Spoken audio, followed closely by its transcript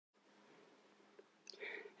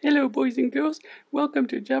Hello boys and girls, welcome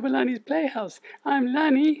to Jabulani's Playhouse. I'm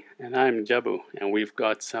Lani. And I'm Jabu, and we've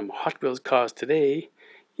got some Hot Wheels cars today.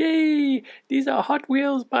 Yay! These are Hot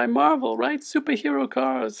Wheels by Marvel, right? Superhero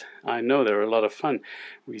cars. I know they're a lot of fun.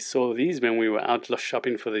 We saw these when we were out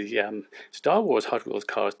shopping for the Star Wars Hot Wheels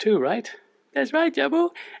cars too, right? That's right, Jabu.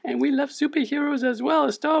 And we love superheroes as well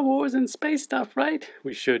as Star Wars and space stuff, right?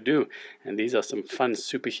 We sure do. And these are some fun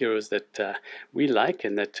superheroes that we like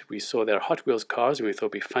and that we saw their Hot Wheels cars and we thought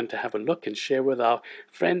it'd be fun to have a look and share with our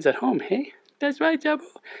friends at home, hey? That's right, Jabu.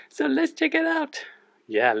 So let's check it out.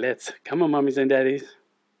 Yeah, let's. Come on, mommies and daddies.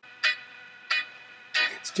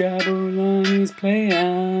 It's Jabulani's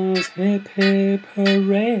Playhouse, hip hip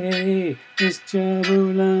hooray! It's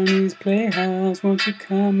Jabulani's Playhouse, won't you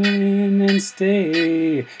come in and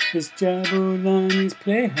stay? It's Jabulani's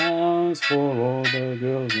Playhouse for all the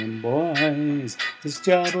girls and boys. It's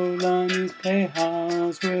Jabulani's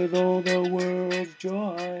Playhouse with all the world's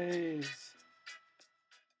joys.